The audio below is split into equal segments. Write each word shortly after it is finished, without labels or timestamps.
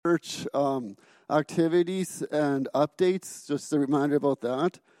church activities and updates. Just a reminder about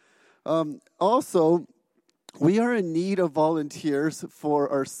that. Also, we are in need of volunteers for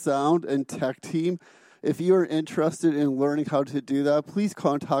our sound and tech team. If you are interested in learning how to do that, please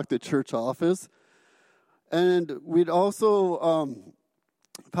contact the church office. And we'd also,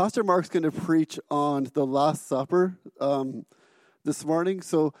 Pastor Mark's going to preach on the Last Supper this morning.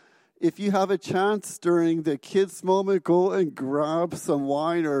 So if you have a chance during the kids' moment, go and grab some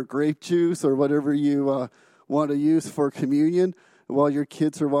wine or grape juice or whatever you want to use for communion while your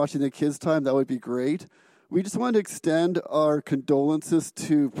kids are watching the kids' time. That would be great. We just want to extend our condolences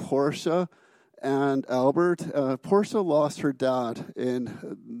to Portia and Albert. Portia lost her dad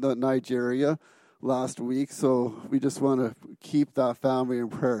in Nigeria last week, so we just want to keep that family in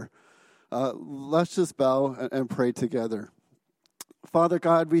prayer. Let's just bow and pray together. Father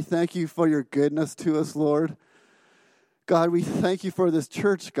God, we thank you for your goodness to us, Lord. God, we thank you for this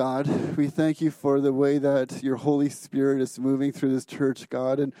church, God. We thank you for the way that your Holy Spirit is moving through this church,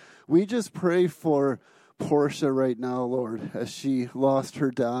 God. And we just pray for Portia right now, Lord, as she lost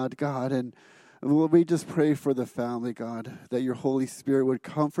her dad, God. And we just pray for the family, God, that your Holy Spirit would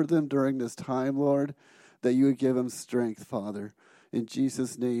comfort them during this time, Lord, that you would give them strength, Father. In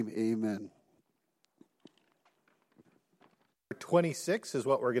Jesus' name, amen. 26 is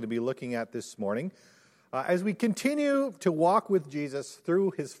what we're going to be looking at this morning as we continue to walk with Jesus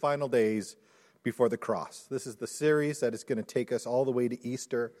through his final days before the cross. This is the series that is going to take us all the way to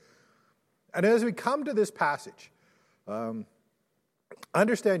Easter. And as we come to this passage,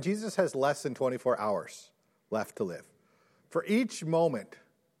 understand Jesus has less than 24 hours left to live. For each moment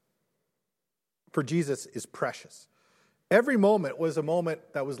for Jesus is precious. Every moment was a moment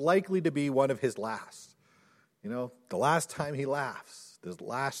that was likely to be one of his last. You know, the last time he laughs, the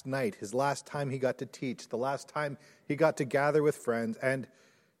last night, his last time he got to teach, the last time he got to gather with friends, and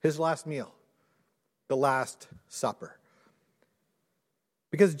his last meal, the Last Supper.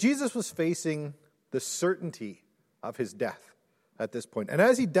 Because Jesus was facing the certainty of his death at this point. And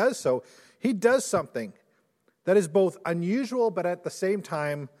as he does so, he does something that is both unusual, but at the same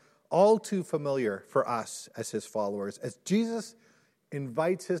time, all too familiar for us as his followers, as Jesus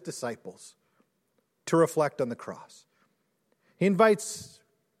invites his disciples to reflect on the cross. He invites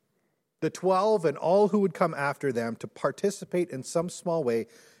the 12 and all who would come after them to participate in some small way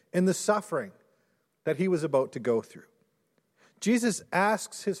in the suffering that he was about to go through. Jesus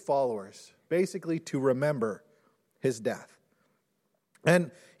asks his followers basically to remember his death. And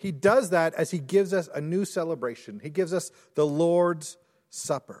he does that as he gives us a new celebration. He gives us the Lord's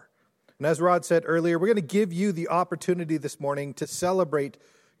Supper. And as Rod said earlier, we're going to give you the opportunity this morning to celebrate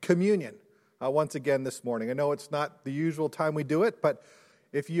communion once again this morning. I know it's not the usual time we do it, but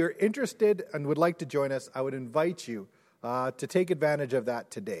if you're interested and would like to join us, I would invite you to take advantage of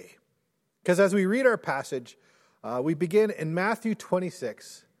that today. Because as we read our passage, we begin in Matthew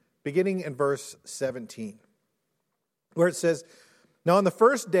 26, beginning in verse 17, where it says, "Now on the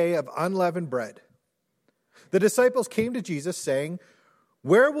first day of unleavened bread, the disciples came to Jesus saying,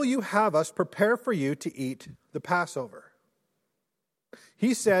 'Where will you have us prepare for you to eat the Passover?'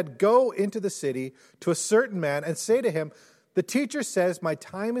 He said, 'Go into the city to a certain man and say to him, the teacher says, my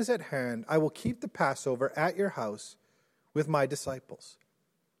time is at hand. I will keep the Passover at your house with my disciples.'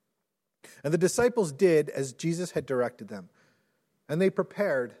 And the disciples did as Jesus had directed them, and they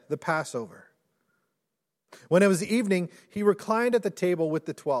prepared the Passover. When it was evening, he reclined at the table with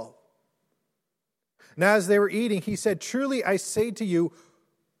the 12. And as they were eating, he said, 'Truly I say to you,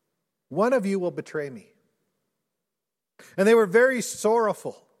 one of you will betray me.' And they were very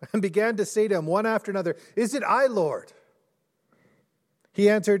sorrowful and began to say to him one after another, 'Is it I, Lord?' He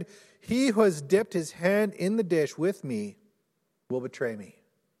answered, 'He who has dipped his hand in the dish with me will betray me.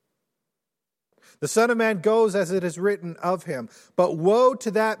 The Son of Man goes as it is written of him, but woe to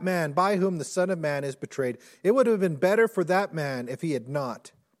that man by whom the Son of Man is betrayed. It would have been better for that man if he had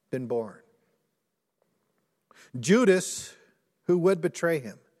not been born.' Judas, who would betray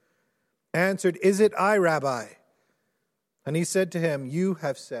him, answered, 'Is it I, Rabbi?' And he said to him, 'You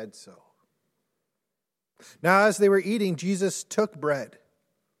have said so.' Now as they were eating, Jesus took bread,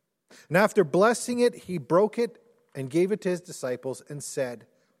 and after blessing it, he broke it and gave it to his disciples and said,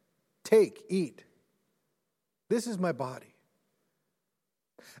 'Take, eat. This is my body.'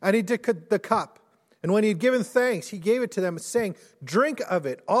 And he took the cup, and when he had given thanks, he gave it to them, saying, 'Drink of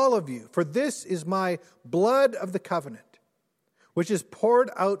it, all of you, for this is my blood of the covenant, which is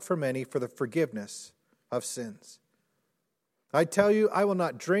poured out for many for the forgiveness of sins. I tell you, I will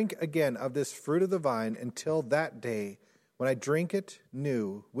not drink again of this fruit of the vine until that day when I drink it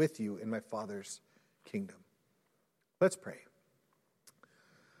new with you in my Father's kingdom.'" Let's pray.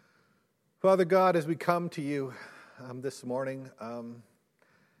 Father God, as we come to you this morning,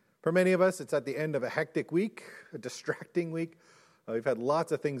 for many of us, it's at the end of a hectic week, a distracting week. We've had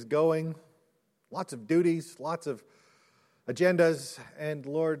lots of things going, lots of duties, lots of agendas, and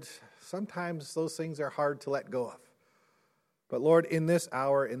Lord, sometimes those things are hard to let go of. But Lord, in this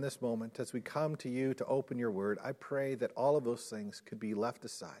hour, in this moment, as we come to you to open your word, I pray that all of those things could be left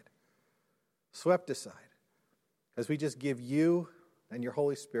aside, swept aside, as we just give you and your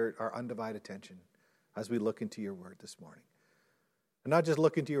Holy Spirit our undivided attention as we look into your word this morning. And not just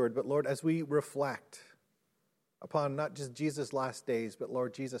look into your word, but Lord, as we reflect upon not just Jesus' last days, but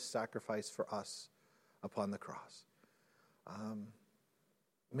Lord, Jesus' sacrifice for us upon the cross.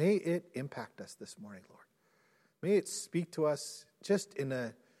 May it impact us this morning, Lord. May it speak to us just in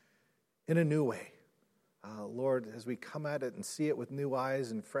a new way. Lord, as we come at it and see it with new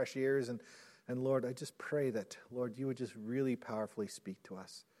eyes and fresh ears, and Lord, I just pray that, Lord, you would just really powerfully speak to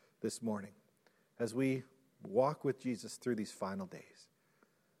us this morning as we walk with Jesus through these final days.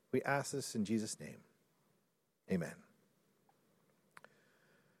 We ask this in Jesus' name. Amen.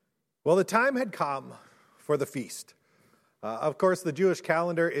 Well, the time had come for the feast. Of course, the Jewish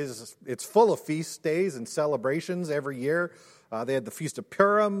calendar it's full of feast days and celebrations every year. They had the Feast of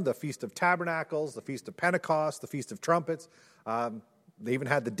Purim, the Feast of Tabernacles, the Feast of Pentecost, the Feast of Trumpets. They even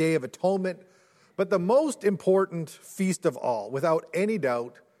had the Day of Atonement. But the most important feast of all, without any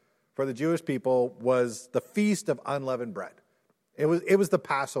doubt, for the Jewish people was the Feast of Unleavened Bread. It was the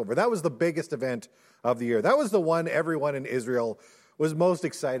Passover. That was the biggest event of the year. That was the one everyone in Israel was most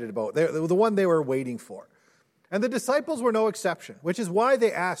excited about, the one they were waiting for. And the disciples were no exception, which is why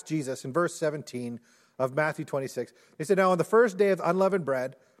they asked Jesus in verse 17 of Matthew 26. They said, now on the first day of unleavened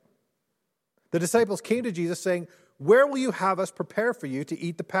bread, the disciples came to Jesus saying, where will you have us prepare for you to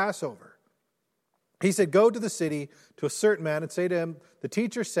eat the Passover? He said, go to the city to a certain man and say to him, the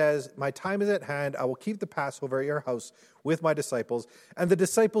teacher says, my time is at hand. I will keep the Passover at your house with my disciples. And the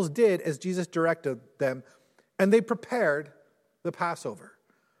disciples did as Jesus directed them, and they prepared the Passover.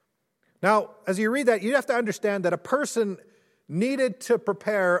 Now, as you read that, you have to understand that a person needed to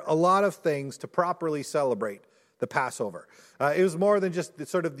prepare a lot of things to properly celebrate the Passover. It was more than just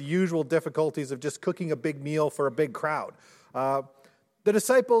sort of the usual difficulties of just cooking a big meal for a big crowd. The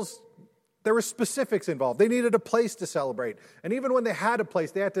disciples, there were specifics involved. They needed a place to celebrate. And even when they had a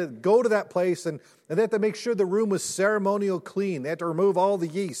place, they had to go to that place and they had to make sure the room was ceremonial clean. They had to remove all the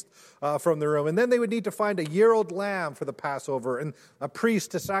yeast from the room. And then they would need to find a year-old lamb for the Passover and a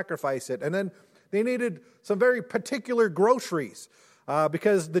priest to sacrifice it. And then they needed some very particular groceries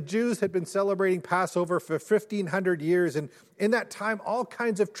because the Jews had been celebrating Passover for 1,500 years. And in that time, all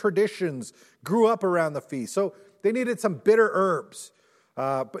kinds of traditions grew up around the feast. So they needed some bitter herbs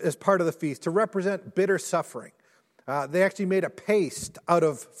as part of the feast to represent bitter suffering. They actually made a paste out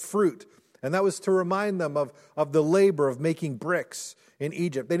of fruit, and that was to remind them of the labor of making bricks in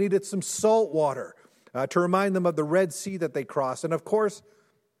Egypt. They needed some salt water to remind them of the Red Sea that they crossed. And of course,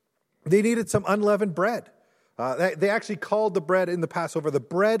 they needed some unleavened bread. They actually called the bread in the Passover the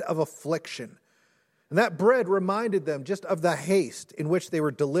bread of affliction. And that bread reminded them just of the haste in which they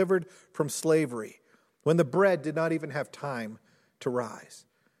were delivered from slavery, when the bread did not even have time to rise.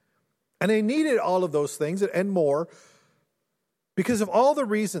 And they needed all of those things and more because of all the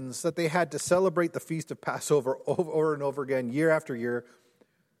reasons that they had to celebrate the Feast of Passover over and over again, year after year.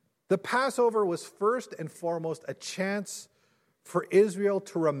 The Passover was first and foremost a chance for Israel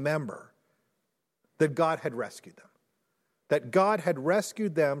to remember that God had rescued them, that God had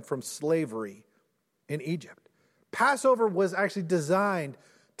rescued them from slavery in Egypt. Passover was actually designed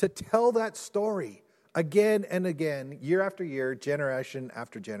to tell that story again and again, year after year, generation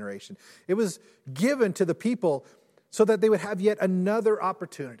after generation. It was given to the people so that they would have yet another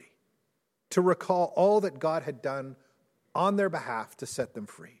opportunity to recall all that God had done on their behalf to set them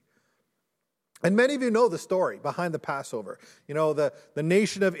free. And many of you know the story behind the Passover. You know, the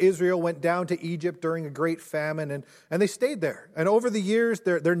nation of Israel went down to Egypt during a great famine, and they stayed there. And over the years,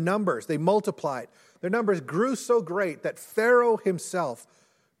 their numbers, they multiplied. Their numbers grew so great that Pharaoh himself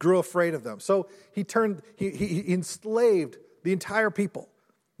grew afraid of them. So he enslaved the entire people.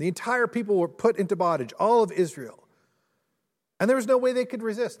 The entire people were put into bondage, all of Israel. And there was no way they could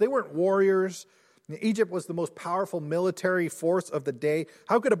resist. They weren't warriors. Egypt was the most powerful military force of the day.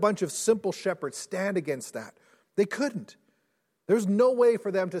 How could a bunch of simple shepherds stand against that? They couldn't. There was no way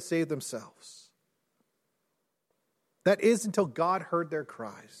for them to save themselves. That is until God heard their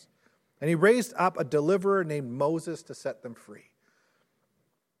cries. And he raised up a deliverer named Moses to set them free.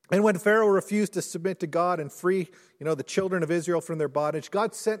 And when Pharaoh refused to submit to God and free, the children of Israel from their bondage,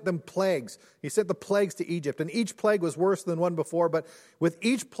 God sent them plagues. He sent the plagues to Egypt, and each plague was worse than one before. But with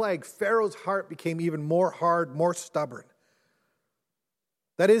each plague, Pharaoh's heart became even more hard, more stubborn.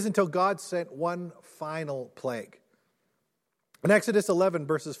 That is until God sent one final plague. In Exodus 11,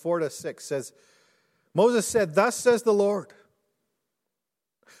 verses 4-6 says, Moses said, "Thus says the Lord,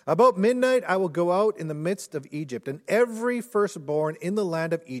 about midnight I will go out in the midst of Egypt, and every firstborn in the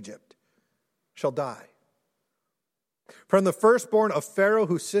land of Egypt shall die. From the firstborn of Pharaoh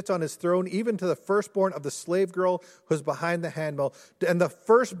who sits on his throne, even to the firstborn of the slave girl who is behind the handmill, and the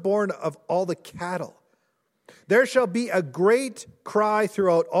firstborn of all the cattle. There shall be a great cry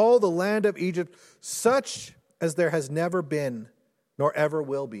throughout all the land of Egypt, such as there has never been, nor ever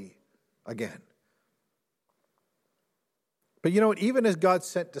will be again." But even as God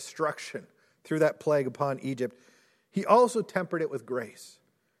sent destruction through that plague upon Egypt, he also tempered it with grace.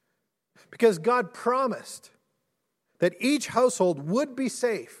 Because God promised that each household would be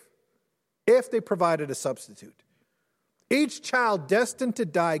safe if they provided a substitute. Each child destined to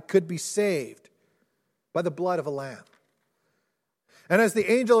die could be saved by the blood of a lamb. And as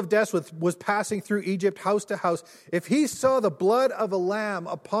the angel of death was passing through Egypt house to house, if he saw the blood of a lamb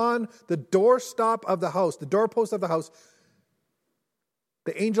upon the doorstop of the house, the doorpost of the house,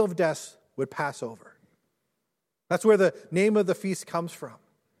 the angel of death would pass over. That's where the name of the feast comes from.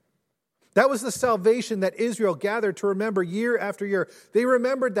 That was the salvation that Israel gathered to remember year after year. They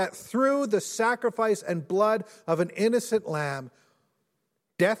remembered that through the sacrifice and blood of an innocent lamb,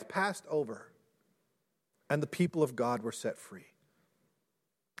 death passed over and the people of God were set free.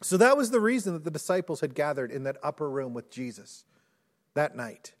 So that was the reason that the disciples had gathered in that upper room with Jesus that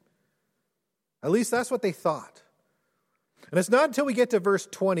night. At least that's what they thought. And it's not until we get to verse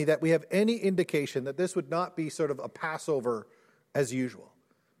 20 that we have any indication that this would not be sort of a Passover as usual.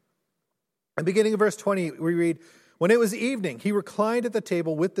 And beginning of verse 20, we read, "When it was evening, he reclined at the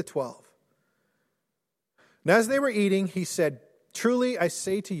table with the 12. And as they were eating, he said, 'Truly I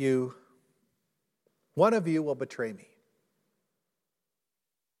say to you, one of you will betray me.'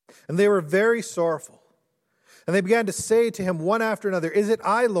 And they were very sorrowful. And they began to say to him one after another, 'Is it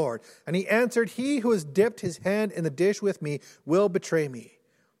I, Lord?' And he answered, 'He who has dipped his hand in the dish with me will betray me.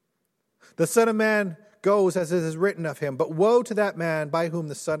 The Son of Man goes as it is written of him, but woe to that man by whom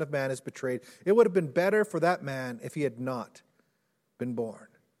the Son of Man is betrayed. It would have been better for that man if he had not been born.'"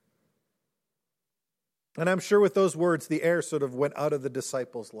 And I'm sure with those words, the air sort of went out of the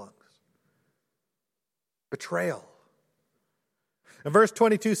disciples' lungs. Betrayal. And verse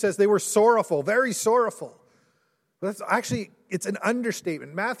 22 says they were sorrowful, very sorrowful. It's an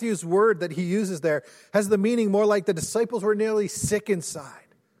understatement. Matthew's word that he uses there has the meaning more like the disciples were nearly sick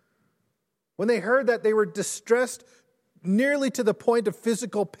inside. When they heard that, they were distressed nearly to the point of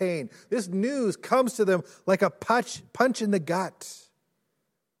physical pain. This news comes to them like a punch in the gut.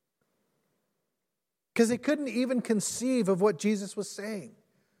 Because they couldn't even conceive of what Jesus was saying.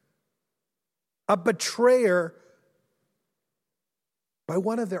 A betrayer by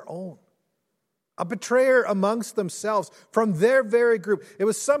one of their own. A betrayer amongst themselves, from their very group. It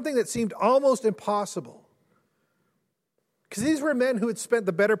was something that seemed almost impossible. Because these were men who had spent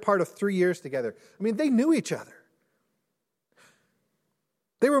the better part of 3 years together. I mean, they knew each other.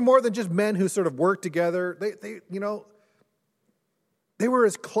 They were more than just men who sort of worked together. They were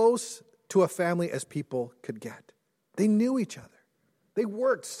as close to a family as people could get. They knew each other. They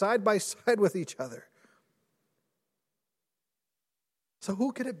worked side by side with each other. So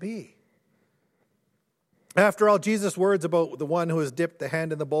who could it be? After all, Jesus' words about the one who has dipped the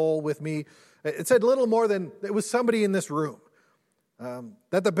hand in the bowl with me, it said little more than it was somebody in this room.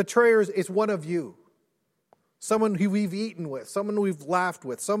 That the betrayer is one of you. Someone who we've eaten with, someone we've laughed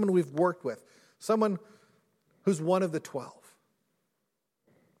with, someone we've worked with, someone who's one of the 12.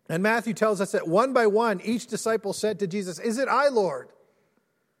 And Matthew tells us that one by one, each disciple said to Jesus, "Is it I, Lord?"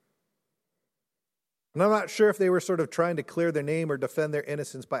 And I'm not sure if they were sort of trying to clear their name or defend their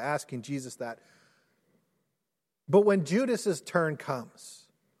innocence by asking Jesus that. But when Judas's turn comes,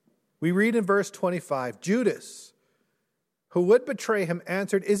 we read in verse 25, Judas, who would betray him,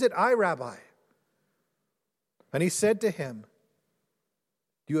 answered, "Is it I, Rabbi?" And he said to him,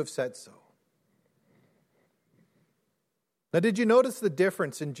 "You have said so." Now, did you notice the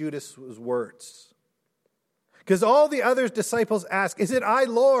difference in Judas' words? Because all the other disciples ask, "Is it I,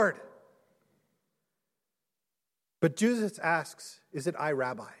 Lord?" But Judas asks, "Is it I,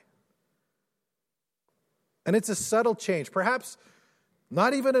 Rabbi?" And it's a subtle change, perhaps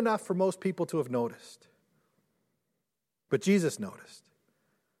not even enough for most people to have noticed. But Jesus noticed.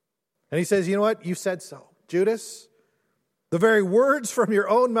 And he says, "You know what? You said so. Judas, The very words from your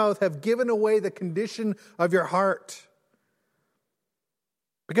own mouth have given away the condition of your heart.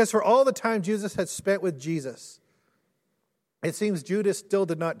 Because for all the time Jesus had spent with Jesus, it seems Judas still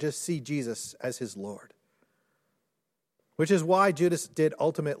did not just see Jesus as his Lord. Which is why Judas did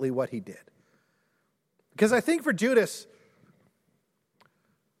ultimately what he did. Because I think for Judas,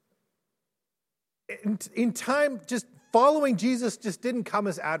 in time, just following Jesus just didn't come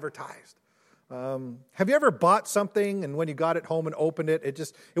as advertised. Have you ever bought something and when you got it home and opened it,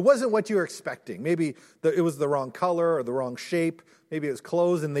 it wasn't what you were expecting? Maybe it was the wrong color or the wrong shape. Maybe it was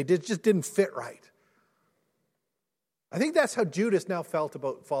clothes and they just didn't fit right. I think that's how Judas now felt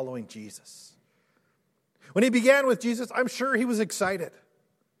about following Jesus. When he began with Jesus, I'm sure he was excited.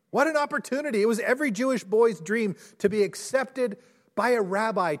 What an opportunity. It was every Jewish boy's dream to be accepted by a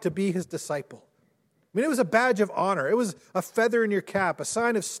rabbi to be his disciple. I mean, it was a badge of honor. It was a feather in your cap, a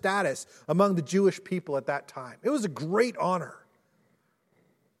sign of status among the Jewish people at that time. It was a great honor.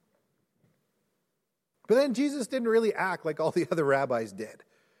 But then Jesus didn't really act like all the other rabbis did.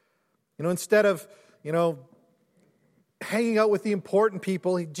 Instead of, hanging out with the important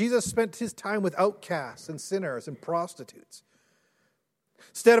people, Jesus spent his time with outcasts and sinners and prostitutes.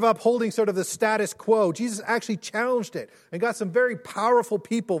 Instead of upholding sort of the status quo, Jesus actually challenged it and got some very powerful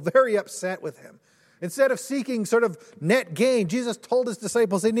people very upset with him. Instead of seeking sort of net gain, Jesus told his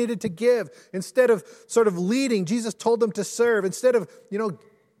disciples they needed to give. Instead of sort of leading, Jesus told them to serve. Instead of,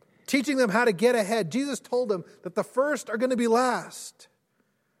 teaching them how to get ahead, Jesus told them that the first are going to be last.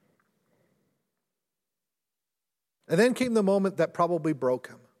 And then came the moment that probably broke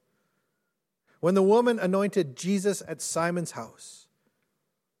him. When the woman anointed Jesus at Simon's house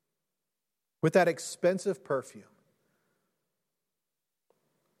with that expensive perfume.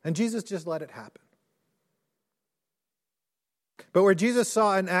 And Jesus just let it happen. But where Jesus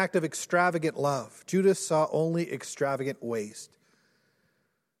saw an act of extravagant love, Judas saw only extravagant waste.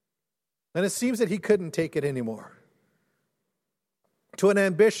 And it seems that he couldn't take it anymore. To an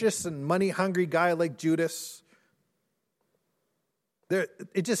ambitious and money-hungry guy like Judas,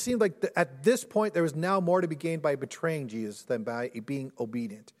 it just seemed like at this point there was now more to be gained by betraying Jesus than by being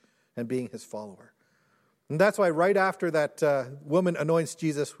obedient and being his follower. And that's why right after that woman anoints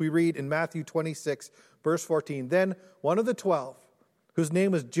Jesus, we read in Matthew 26, verse 14, "Then one of the 12, whose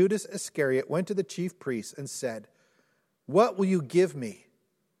name was Judas Iscariot, went to the chief priests and said, 'What will you give me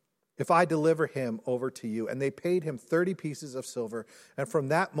if I deliver him over to you?' And they paid him 30 pieces of silver. And from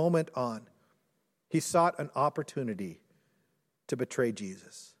that moment on, he sought an opportunity to betray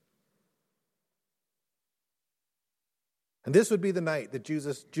Jesus. And this would be the night that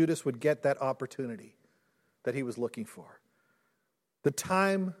Judas would get that opportunity that he was looking for. The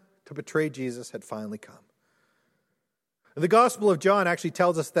time to betray Jesus had finally come. And the Gospel of John actually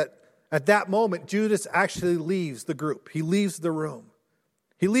tells us that at that moment, Judas actually leaves the group. He leaves the room.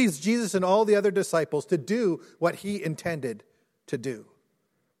 He leaves Jesus and all the other disciples to do what he intended to do.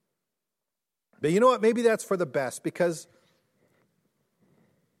 But you know what? Maybe that's for the best, because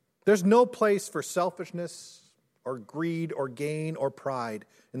there's no place for selfishness or greed or gain or pride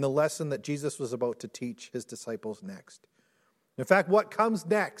in the lesson that Jesus was about to teach his disciples next. In fact, what comes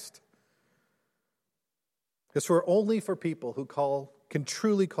next is only for people who can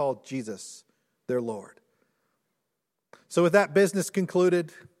truly call Jesus their Lord. So with that business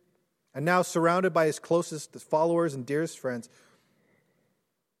concluded, and now surrounded by his closest followers and dearest friends,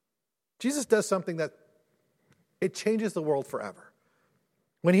 Jesus does something that it changes the world forever.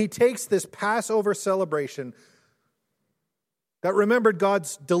 When he takes this Passover celebration that remembered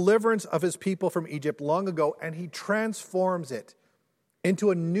God's deliverance of his people from Egypt long ago, and he transforms it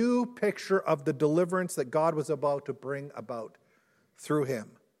into a new picture of the deliverance that God was about to bring about through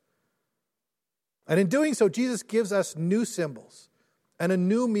him. And in doing so, Jesus gives us new symbols and a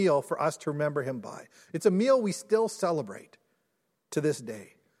new meal for us to remember him by. It's a meal we still celebrate to this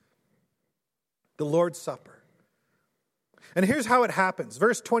day. The Lord's Supper. And here's how it happens.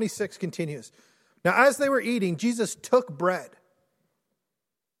 Verse 26 continues. Now, as they were eating, Jesus took bread.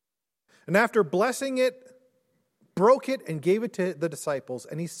 And after blessing it, broke it and gave it to the disciples.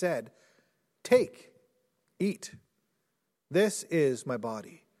 And he said, "Take, eat. This is my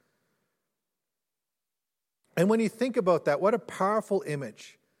body." And when you think about that, what a powerful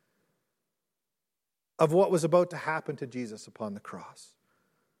image of what was about to happen to Jesus upon the cross.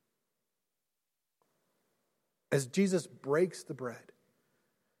 As Jesus breaks the bread.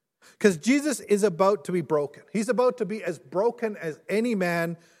 Because Jesus is about to be broken. He's about to be as broken as any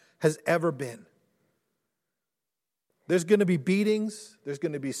man has ever been. There's going to be beatings, there's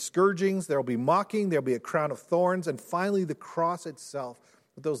going to be scourgings, there will be mocking, there will be a crown of thorns, and finally the cross itself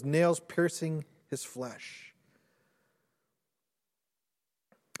with those nails piercing his flesh.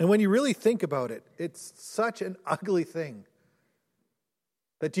 And when you really think about it, it's such an ugly thing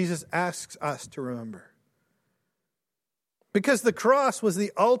that Jesus asks us to remember. Because the cross was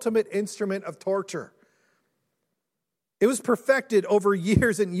the ultimate instrument of torture. It was perfected over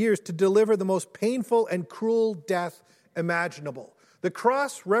years and years to deliver the most painful and cruel death imaginable. The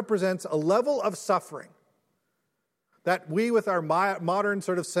cross represents a level of suffering that we, with our modern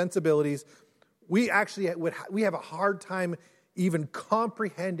sort of sensibilities, we have a hard time even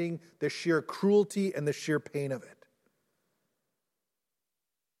comprehending the sheer cruelty and the sheer pain of it.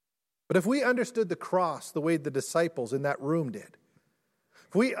 But if we understood the cross the way the disciples in that room did,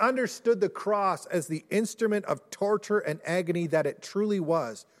 if we understood the cross as the instrument of torture and agony that it truly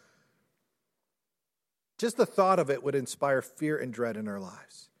was, just the thought of it would inspire fear and dread in our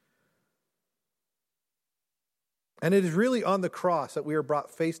lives. And it is really on the cross that we are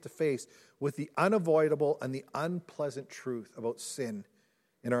brought face to face with the unavoidable and the unpleasant truth about sin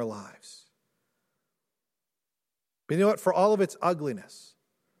in our lives. But you know what? For all of its ugliness,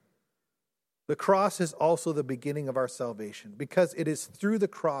 the cross is also the beginning of our salvation, because it is through the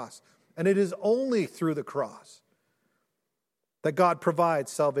cross, and it is only through the cross, that God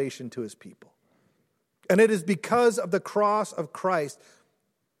provides salvation to his people. And it is because of the cross of Christ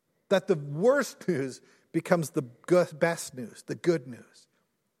that the worst news becomes the best news, the good news.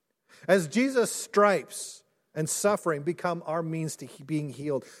 As Jesus' stripes and suffering become our means to being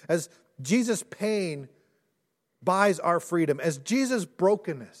healed, as Jesus' pain buys our freedom, as Jesus'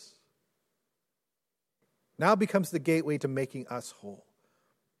 brokenness now becomes the gateway to making us whole.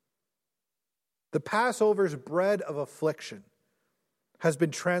 The Passover's bread of affliction has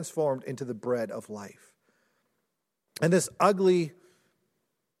been transformed into the bread of life. And this ugly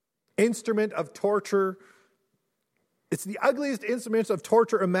instrument of torture, it's the ugliest instrument of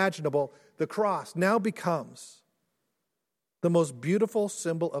torture imaginable, the cross, now becomes the most beautiful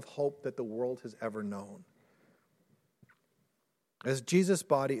symbol of hope that the world has ever known. As Jesus'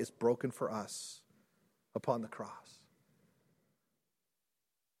 body is broken for us upon the cross.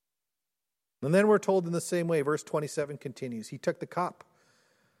 And then we're told in the same way, verse 27 continues, he took the cup.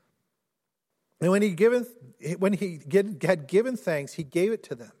 And when he had given thanks, he gave it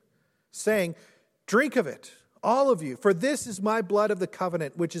to them, saying, drink of it, all of you, for this is my blood of the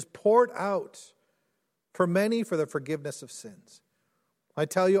covenant, which is poured out for many for the forgiveness of sins. I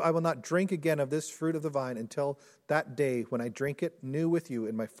tell you, I will not drink again of this fruit of the vine until that day when I drink it new with you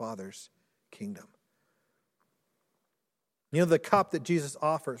in my Father's kingdom. You know, the cup that Jesus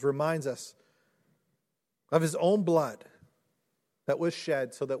offers reminds us of his own blood that was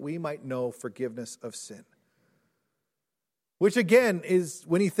shed so that we might know forgiveness of sin. Which again is,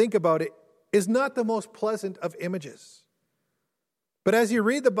 when you think about it, is not the most pleasant of images. But as you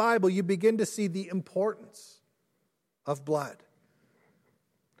read the Bible, you begin to see the importance of blood.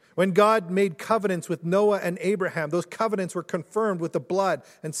 When God made covenants with Noah and Abraham, those covenants were confirmed with the blood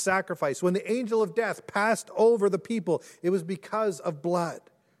and sacrifice. When the angel of death passed over the people, it was because of blood.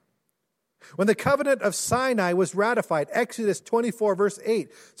 When the covenant of Sinai was ratified, Exodus 24 verse 8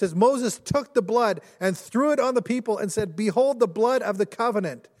 says, Moses took the blood and threw it on the people and said, behold the blood of the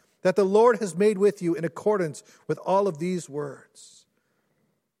covenant that the Lord has made with you in accordance with all of these words.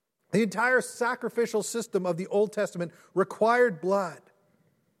 The entire sacrificial system of the Old Testament required blood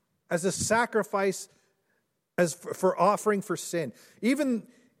as a sacrifice for offering for sin. Even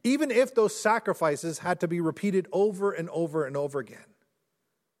if those sacrifices had to be repeated over and over and over again.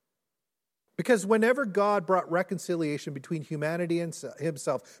 Because whenever God brought reconciliation between humanity and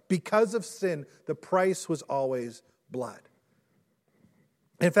himself, because of sin, the price was always blood.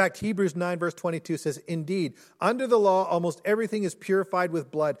 In fact, Hebrews 9 verse 22 says, indeed, under the law, almost everything is purified with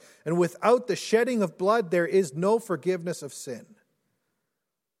blood, and without the shedding of blood, there is no forgiveness of sin.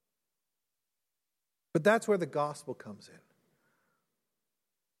 But that's where the gospel comes in.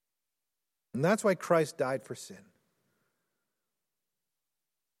 And that's why Christ died for sin.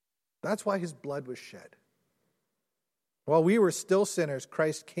 That's why his blood was shed. While we were still sinners,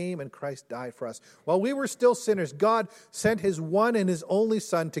 Christ came and Christ died for us. While we were still sinners, God sent his one and his only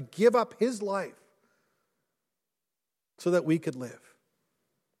Son to give up his life so that we could live.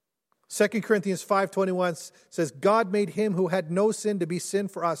 2 Corinthians 5:21 says, God made him who had no sin to be sin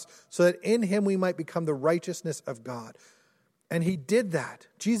for us, so that in him we might become the righteousness of God. And he did that.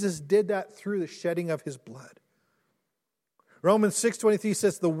 Jesus did that through the shedding of his blood. Romans 6:23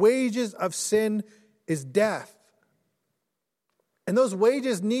 says, the wages of sin is death. And those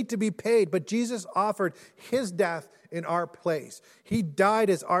wages need to be paid, but Jesus offered his death in our place. He died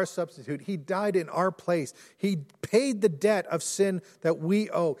as our substitute. He died in our place. He paid the debt of sin that we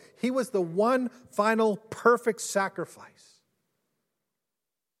owe. He was the one final perfect sacrifice.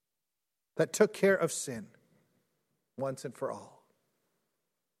 that took care of sin once and for all.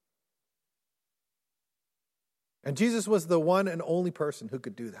 And Jesus was the one and only person who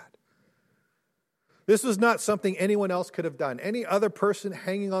could do that. This was not something anyone else could have done. Any other person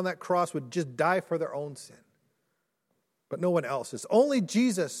hanging on that cross would just die for their own sin. But no one else's. Only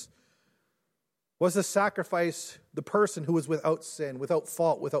Jesus was the sacrifice, the person who was without sin, without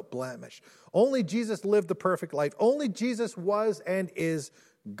fault, without blemish. Only Jesus lived the perfect life. Only Jesus was and is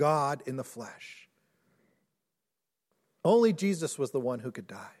God in the flesh. Only Jesus was the one who could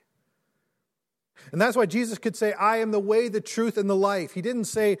die. And that's why Jesus could say, I am the way, the truth, and the life. He didn't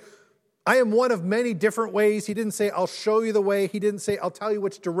say, I am one of many different ways. He didn't say, I'll show you the way. He didn't say, I'll tell you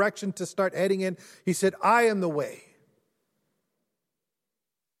which direction to start heading in. He said, I am the way,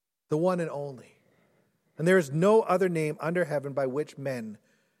 the one and only. And there is no other name under heaven by which men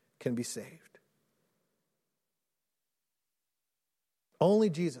can be saved.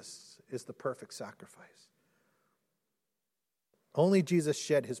 Only Jesus is the perfect sacrifice. Only Jesus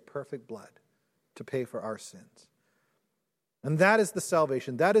shed his perfect blood to pay for our sins. And that is the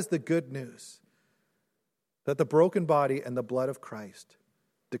salvation. That is the good news that the broken body and the blood of Christ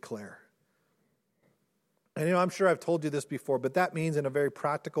declare. And I'm sure I've told you this before, but that means in a very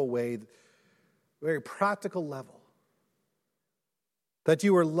practical way, very practical level, that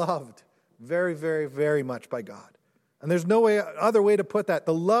you are loved very, very, very much by God. And there's no other way to put that.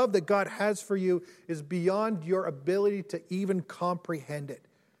 The love that God has for you is beyond your ability to even comprehend it.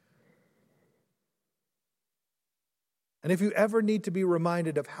 And if you ever need to be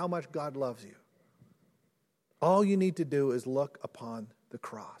reminded of how much God loves you, all you need to do is look upon the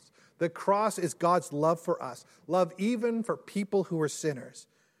cross. The cross is God's love for us, love even for people who are sinners,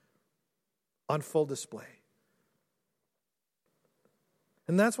 on full display.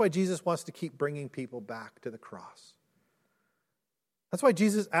 And that's why Jesus wants to keep bringing people back to the cross. That's why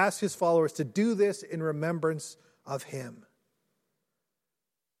Jesus asked his followers to do this in remembrance of him.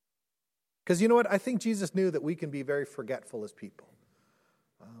 Because you know what? I think Jesus knew that we can be very forgetful as people.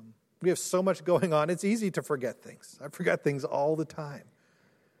 We have so much going on. It's easy to forget things. I forget things all the time.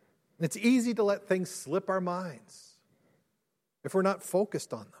 It's easy to let things slip our minds if we're not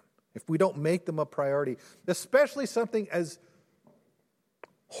focused on them, if we don't make them a priority, especially something as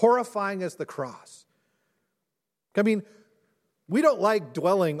horrifying as the cross. I mean, we don't like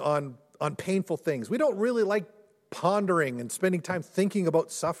dwelling on painful things. We don't really like pondering and spending time thinking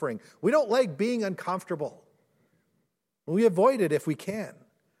about suffering. We don't like being uncomfortable. We avoid it if we can.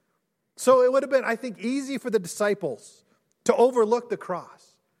 So it would have been, I think, easy for the disciples to overlook the cross.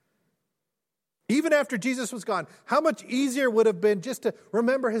 Even after Jesus was gone, how much easier would have been just to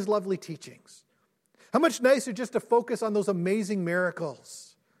remember his lovely teachings? How much nicer just to focus on those amazing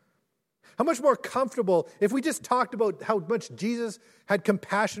miracles? How much more comfortable if we just talked about how much Jesus had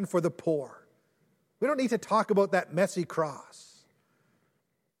compassion for the poor? We don't need to talk about that messy cross.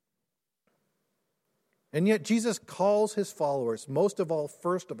 And yet Jesus calls his followers, most of all,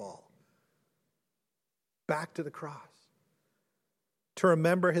 first of all, back to the cross. To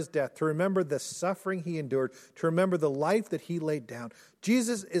remember his death, to remember the suffering he endured, to remember the life that he laid down.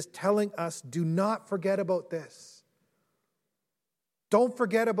 Jesus is telling us, do not forget about this. Don't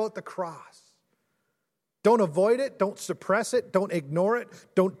forget about the cross. Don't avoid it. Don't suppress it. Don't ignore it.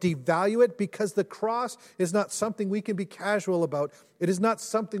 Don't devalue it, because the cross is not something we can be casual about. It is not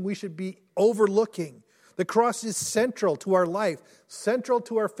something we should be overlooking. The cross is central to our life, central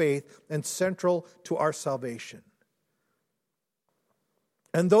to our faith, and central to our salvation.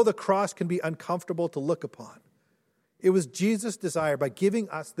 And though the cross can be uncomfortable to look upon, it was Jesus' desire, by giving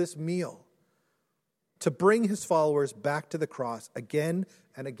us this meal, to bring his followers back to the cross again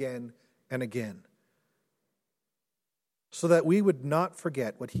and again and again, so that we would not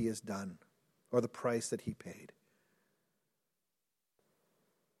forget what he has done or the price that he paid.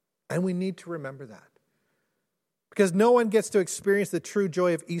 And we need to remember that, because no one gets to experience the true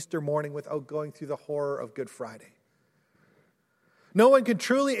joy of Easter morning without going through the horror of Good Friday. No one can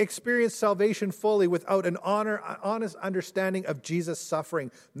truly experience salvation fully without an honest understanding of Jesus'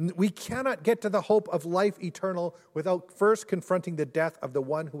 suffering. We cannot get to the hope of life eternal without first confronting the death of the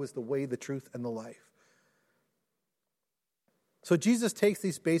one who is the way, the truth, and the life. So Jesus takes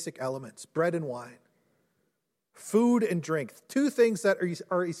these basic elements, bread and wine, food and drink, two things that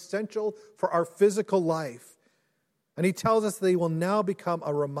are essential for our physical life, and he tells us they will now become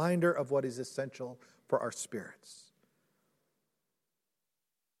a reminder of what is essential for our spirits.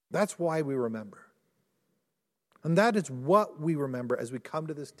 That's why we remember. And that is what we remember as we come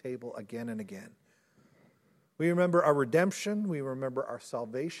to this table again and again. We remember our redemption. We remember our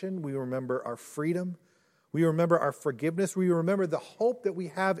salvation. We remember our freedom. We remember our forgiveness. We remember the hope that we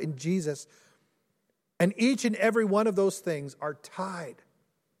have in Jesus. And each and every one of those things are tied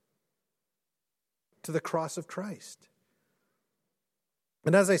to the cross of Christ.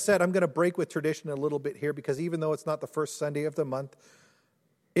 And as I said, I'm going to break with tradition a little bit here, because even though it's not the first Sunday of the month,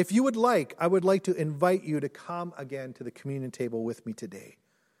 if you would like, I would like to invite you to come again to the communion table with me today.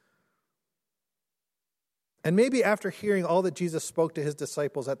 And maybe after hearing all that Jesus spoke to his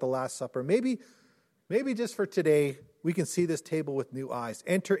disciples at the Last Supper, maybe just for today, we can see this table with new eyes,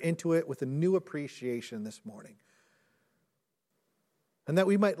 enter into it with a new appreciation this morning. And that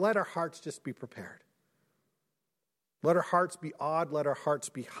we might let our hearts just be prepared. Let our hearts be awed, let our hearts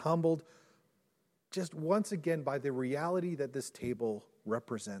be humbled, just once again by the reality that this table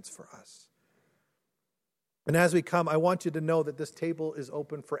represents for us. And as we come, I want you to know that this table is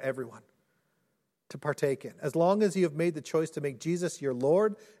open for everyone to partake in. As long as you have made the choice to make Jesus your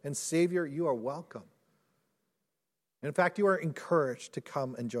Lord and Savior, you are welcome. In fact, you are encouraged to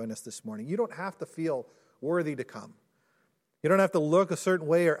come and join us this morning. You don't have to feel worthy to come. You don't have to look a certain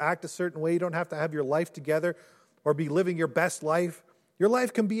way or act a certain way. You don't have to have your life together or be living your best life. Your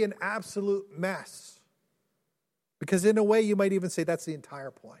life can be an absolute mess. Because in a way, you might even say that's the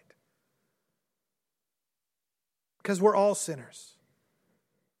entire point. Because we're all sinners.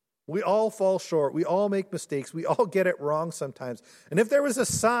 We all fall short. We all make mistakes. We all get it wrong sometimes. And if there was a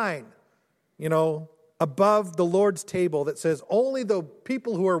sign, above the Lord's table that says only the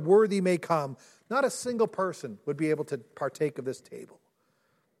people who are worthy may come, not a single person would be able to partake of this table.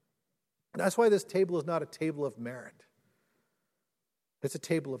 And that's why this table is not a table of merit. It's a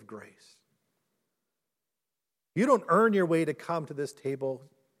table of grace. You don't earn your way to come to this table.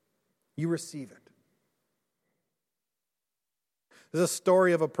 You receive it. There's a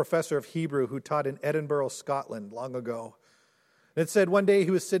story of a professor of Hebrew who taught in Edinburgh, Scotland, long ago. And it said one day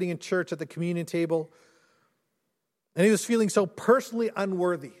he was sitting in church at the communion table, and he was feeling so personally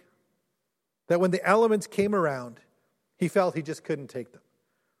unworthy that when the elements came around, he felt he just couldn't take them.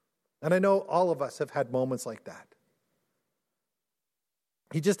 And I know all of us have had moments like that.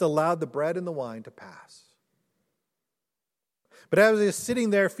 He just allowed the bread and the wine to pass. But as he was sitting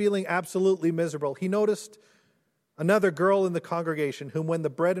there feeling absolutely miserable, he noticed another girl in the congregation whom, when the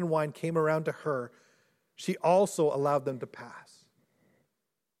bread and wine came around to her, she also allowed them to pass.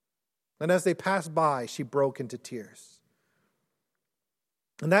 And as they passed by, she broke into tears.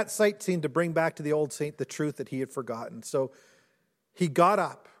 And that sight seemed to bring back to the old saint the truth that he had forgotten. So he got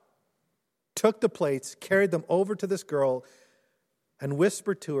up, took the plates, carried them over to this girl, and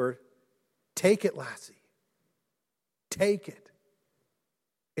whispered to her, "Take it, lassie. Take it.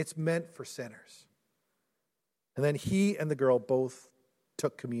 It's meant for sinners." And then he and the girl both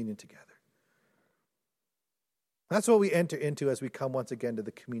took communion together. That's what we enter into as we come once again to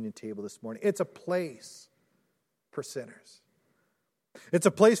the communion table this morning. It's a place for sinners. It's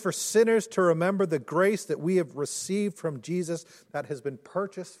a place for sinners to remember the grace that we have received from Jesus that has been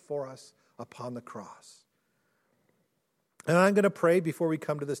purchased for us upon the cross. And I'm going to pray before we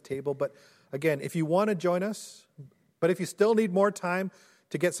come to this table. But again, if you want to join us, but if you still need more time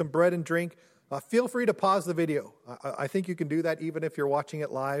to get some bread and drink, feel free to pause the video. I think you can do that even if you're watching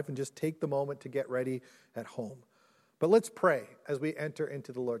it live, and just take the moment to get ready at home. But let's pray as we enter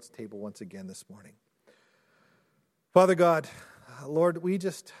into the Lord's table once again this morning. Father God, Lord,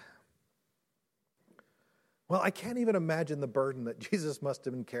 I can't even imagine the burden that Jesus must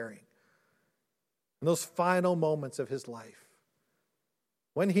have been carrying in those final moments of his life,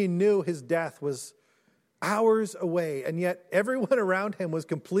 when he knew his death was hours away, and yet everyone around him was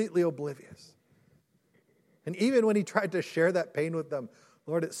completely oblivious. And even when he tried to share that pain with them,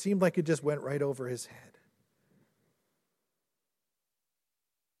 Lord, it seemed like it just went right over his head.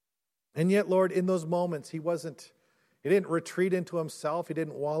 And yet, Lord, in those moments, he didn't retreat into himself. He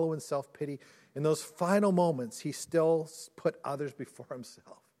didn't wallow in self-pity. In those final moments, he still put others before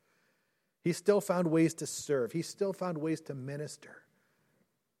himself. He still found ways to serve. He still found ways to minister.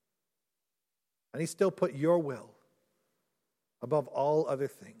 And he still put your will above all other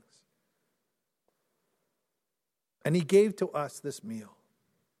things. And he gave to us this meal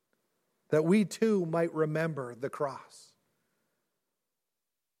that we too might remember the cross.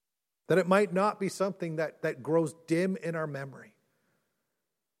 That it might not be something that grows dim in our memory,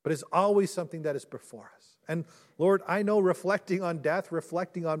 but is always something that is before us. And Lord, I know reflecting on death,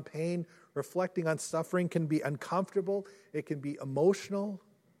 reflecting on pain, reflecting on suffering can be uncomfortable. It can be emotional.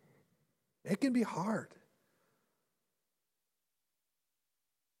 It can be hard.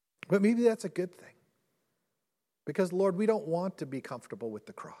 But maybe that's a good thing. Because, Lord, we don't want to be comfortable with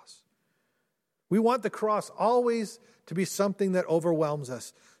the cross. We want the cross always to be something that overwhelms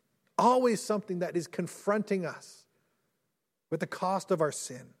us. Always something that is confronting us with the cost of our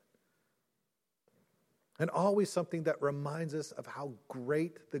sin. And always something that reminds us of how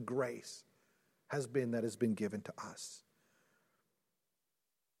great the grace has been that has been given to us.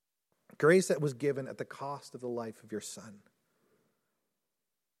 Grace that was given at the cost of the life of your Son.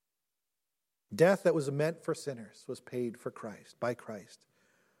 Death that was meant for sinners was paid for Christ, by Christ.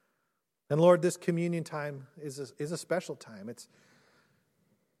 And Lord, this communion time is a special time. It's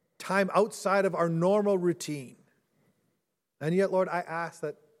time outside of our normal routine. And yet, Lord, I ask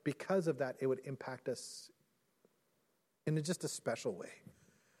that because of that, it would impact us in just a special way.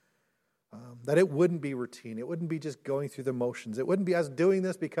 That it wouldn't be routine. It wouldn't be just going through the motions. It wouldn't be us doing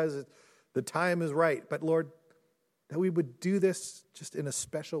this because the time is right. But Lord, that we would do this just in a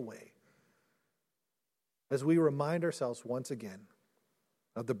special way as we remind ourselves once again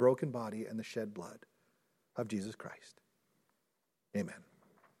of the broken body and the shed blood of Jesus Christ. Amen.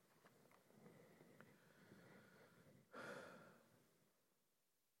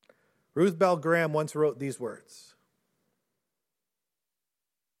 Ruth Bell Graham once wrote these words.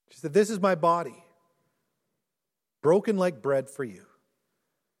 She said, "This is my body, broken like bread for you.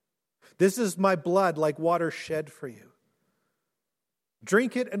 This is my blood like water shed for you.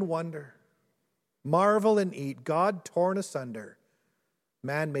 Drink it and wonder. Marvel and eat. God torn asunder,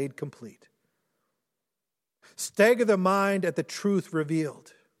 man made complete. Stagger the mind at the truth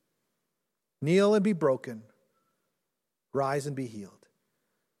revealed. Kneel and be broken. Rise and be healed.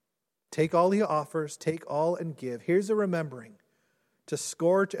 Take all he offers, take all and give. Here's a remembering to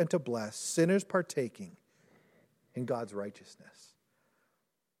scourge and to bless, sinners partaking in God's righteousness."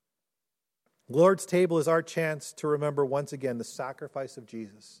 Lord's table is our chance to remember once again the sacrifice of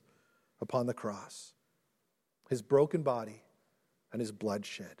Jesus upon the cross, his broken body and his blood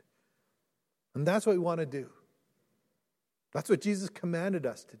shed. And that's what we want to do. That's what Jesus commanded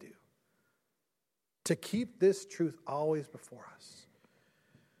us to do. To keep this truth always before us.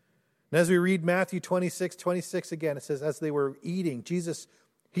 And as we read Matthew 26 again, it says, as they were eating, Jesus,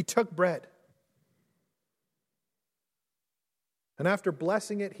 he took bread. And after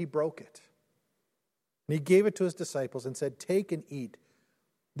blessing it, he broke it. And he gave it to his disciples and said, "Take and eat.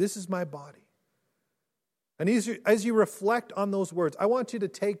 This is my body." And as you reflect on those words, I want you to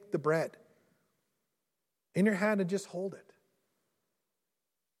take the bread in your hand and just hold it.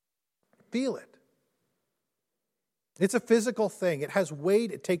 Feel it. It's a physical thing. It has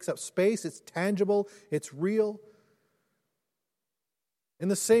weight. It takes up space. It's tangible. It's real. In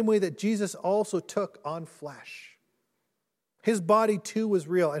the same way that Jesus also took on flesh. His body too was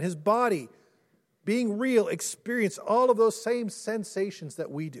real. And his body, being real, experienced all of those same sensations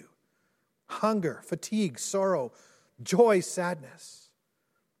that we do. Hunger, fatigue, sorrow, joy, sadness.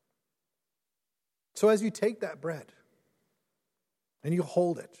 So as you take that bread and you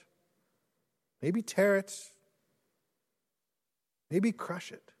hold it, maybe tear it, maybe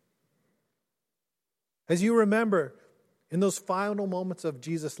crush it. As you remember in those final moments of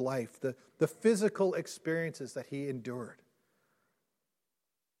Jesus' life, the physical experiences that he endured.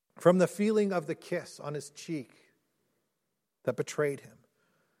 From the feeling of the kiss on his cheek that betrayed him,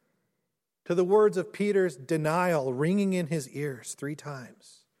 to the words of Peter's denial ringing in his ears 3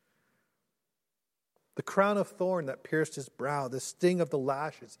 times. The crown of thorn that pierced his brow, the sting of the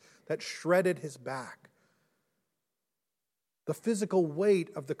lashes that shredded his back. The physical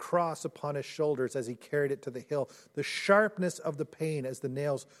weight of the cross upon his shoulders as he carried it to the hill. The sharpness of the pain as the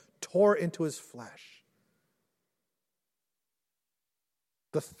nails tore into his flesh.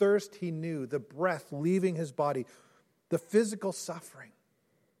 The thirst he knew, the breath leaving his body, the physical suffering,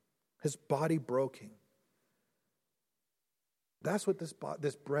 his body broken. That's what this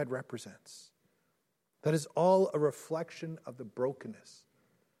bread represents. That is all a reflection of the brokenness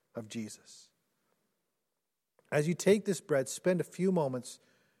of Jesus. As you take this bread, spend a few moments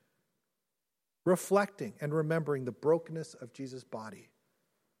reflecting and remembering the brokenness of Jesus' body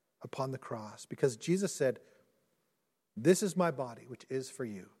upon the cross. Because Jesus said, "This is my body, which is for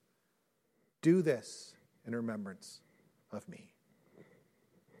you. Do this in remembrance of me."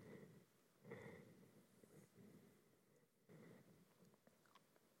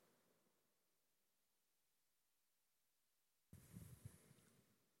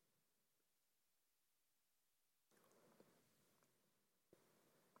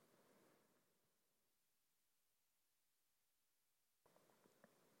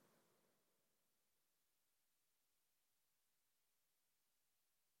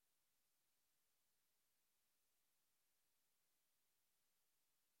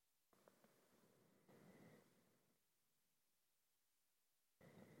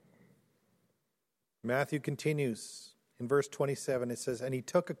 Matthew continues in verse 27, it says, "And he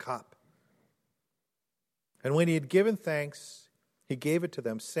took a cup. And when he had given thanks, he gave it to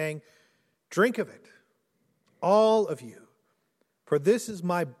them, saying, 'Drink of it, all of you, for this is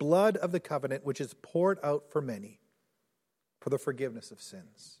my blood of the covenant, which is poured out for many for the forgiveness of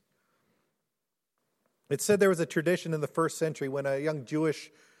sins.'" It said there was a tradition in the first century when a young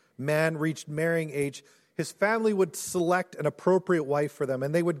Jewish man reached marrying age, his family would select an appropriate wife for them,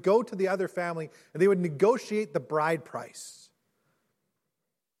 and they would go to the other family and they would negotiate the bride price.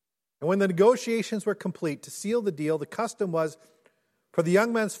 And when the negotiations were complete, to seal the deal, the custom was for the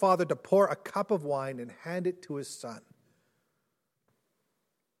young man's father to pour a cup of wine and hand it to his son.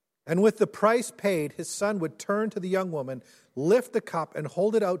 And with the price paid, his son would turn to the young woman, lift the cup, and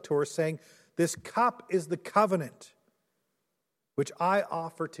hold it out to her, saying, "This cup is the covenant which I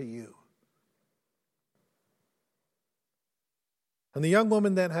offer to you." And the young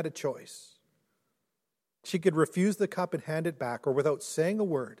woman then had a choice. She could refuse the cup and hand it back, or without saying a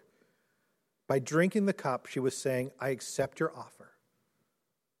word, by drinking the cup, she was saying, "I accept your offer,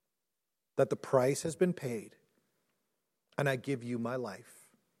 that the price has been paid, and I give you my life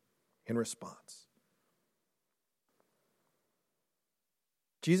in response."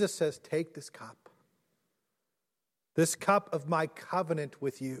 Jesus says, "Take this cup of my covenant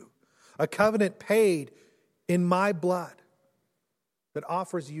with you, a covenant paid in my blood that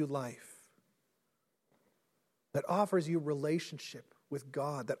offers you life, that offers you relationship with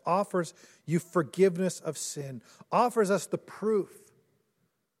God, that offers you forgiveness of sin, offers us the proof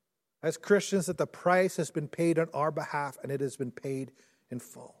as Christians that the price has been paid on our behalf and it has been paid in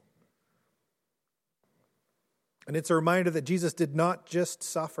full." And it's a reminder that Jesus did not just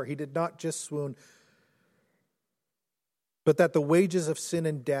suffer, he did not just swoon, but that the wages of sin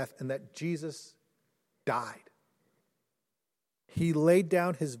and death, and that Jesus died. He laid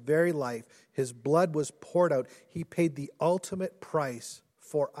down his very life. His blood was poured out. He paid the ultimate price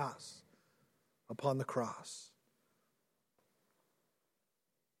for us upon the cross.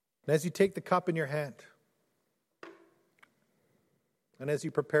 And as you take the cup in your hand, and as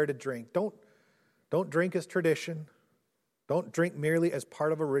you prepare to drink, don't drink as tradition. Don't drink merely as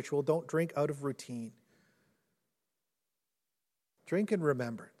part of a ritual. Don't drink out of routine. Drink in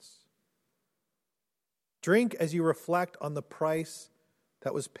remembrance. Drink as you reflect on the price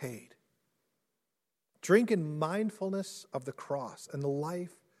that was paid. Drink in mindfulness of the cross and the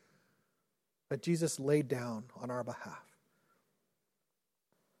life that Jesus laid down on our behalf.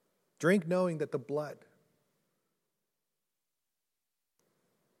 Drink knowing that the blood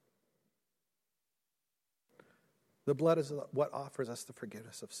is what offers us the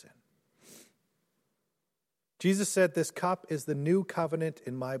forgiveness of sin. Jesus said, "This cup is the new covenant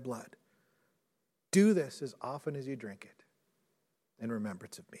in my blood. Do this as often as you drink it in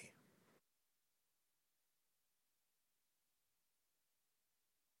remembrance of me."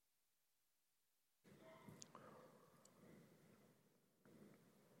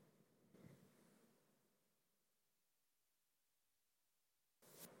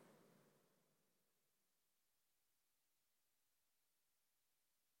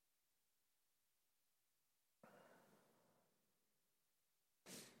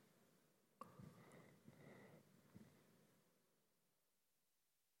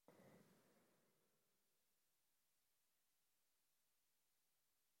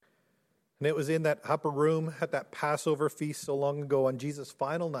 And it was in that upper room at that Passover feast so long ago on Jesus'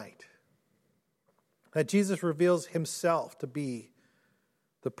 final night that Jesus reveals himself to be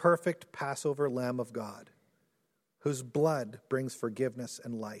the perfect Passover Lamb of God, whose blood brings forgiveness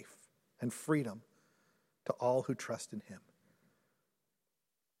and life and freedom to all who trust in him.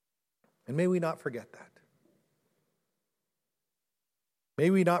 And may we not forget that.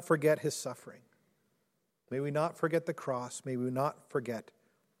 May we not forget his suffering. May we not forget the cross. May we not forget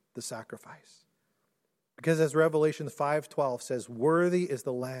the sacrifice. Because as Revelation 5:12 says, "Worthy is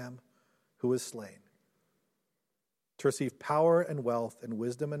the Lamb who was slain to receive power and wealth and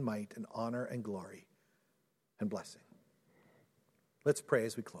wisdom and might and honor and glory and blessing." Let's pray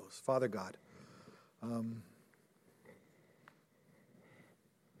as we close. Father God,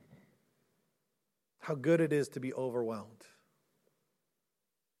 how good it is to be overwhelmed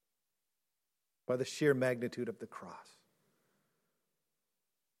by the sheer magnitude of the cross.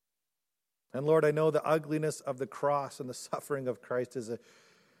 And Lord, I know the ugliness of the cross and the suffering of Christ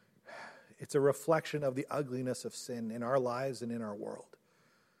it's a reflection of the ugliness of sin in our lives and in our world.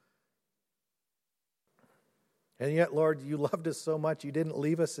 And yet, Lord, you loved us so much, you didn't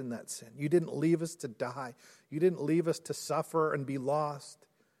leave us in that sin. You didn't leave us to die. You didn't leave us to suffer and be lost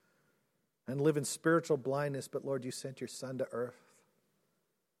and live in spiritual blindness, but Lord, you sent your Son to earth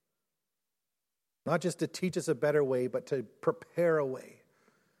Not just to teach us a better way, but to prepare a way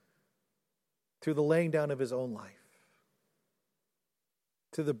through the laying down of his own life,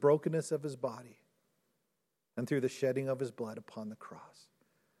 through the brokenness of his body, and through the shedding of his blood upon the cross.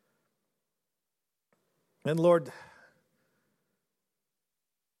 And Lord,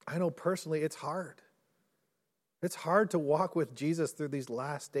 I know personally it's hard. It's hard to walk with Jesus through these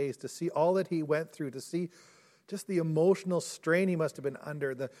last days, to see all that he went through, to see just the emotional strain he must have been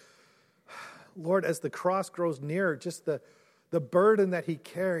under. Lord, as the cross grows nearer, just the burden that he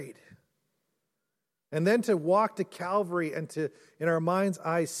carried. And then to walk to Calvary and to, in our mind's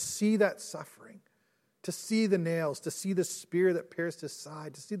eyes, see that suffering, to see the nails, to see the spear that pierced his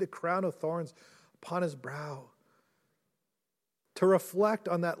side, to see the crown of thorns upon his brow, to reflect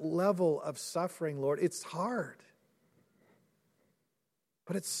on that level of suffering, Lord. It's hard,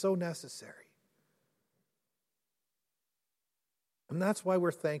 but it's so necessary. And that's why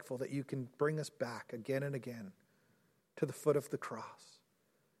we're thankful that you can bring us back again and again to the foot of the cross.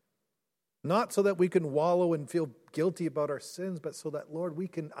 Not so that we can wallow and feel guilty about our sins, but so that, Lord, we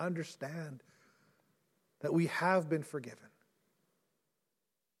can understand that we have been forgiven.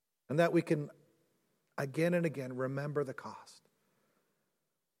 And that we can again and again remember the cost.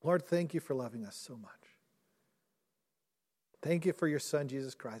 Lord, thank you for loving us so much. Thank you for your Son,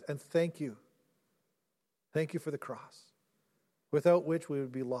 Jesus Christ. And thank you for the cross, without which we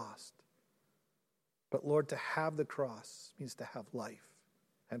would be lost. But Lord, to have the cross means to have life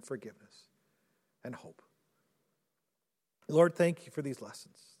and forgiveness and hope. Lord, thank you for these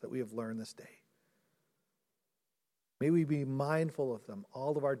lessons that we have learned this day. May we be mindful of them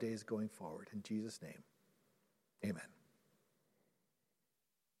all of our days going forward. In Jesus' name, amen.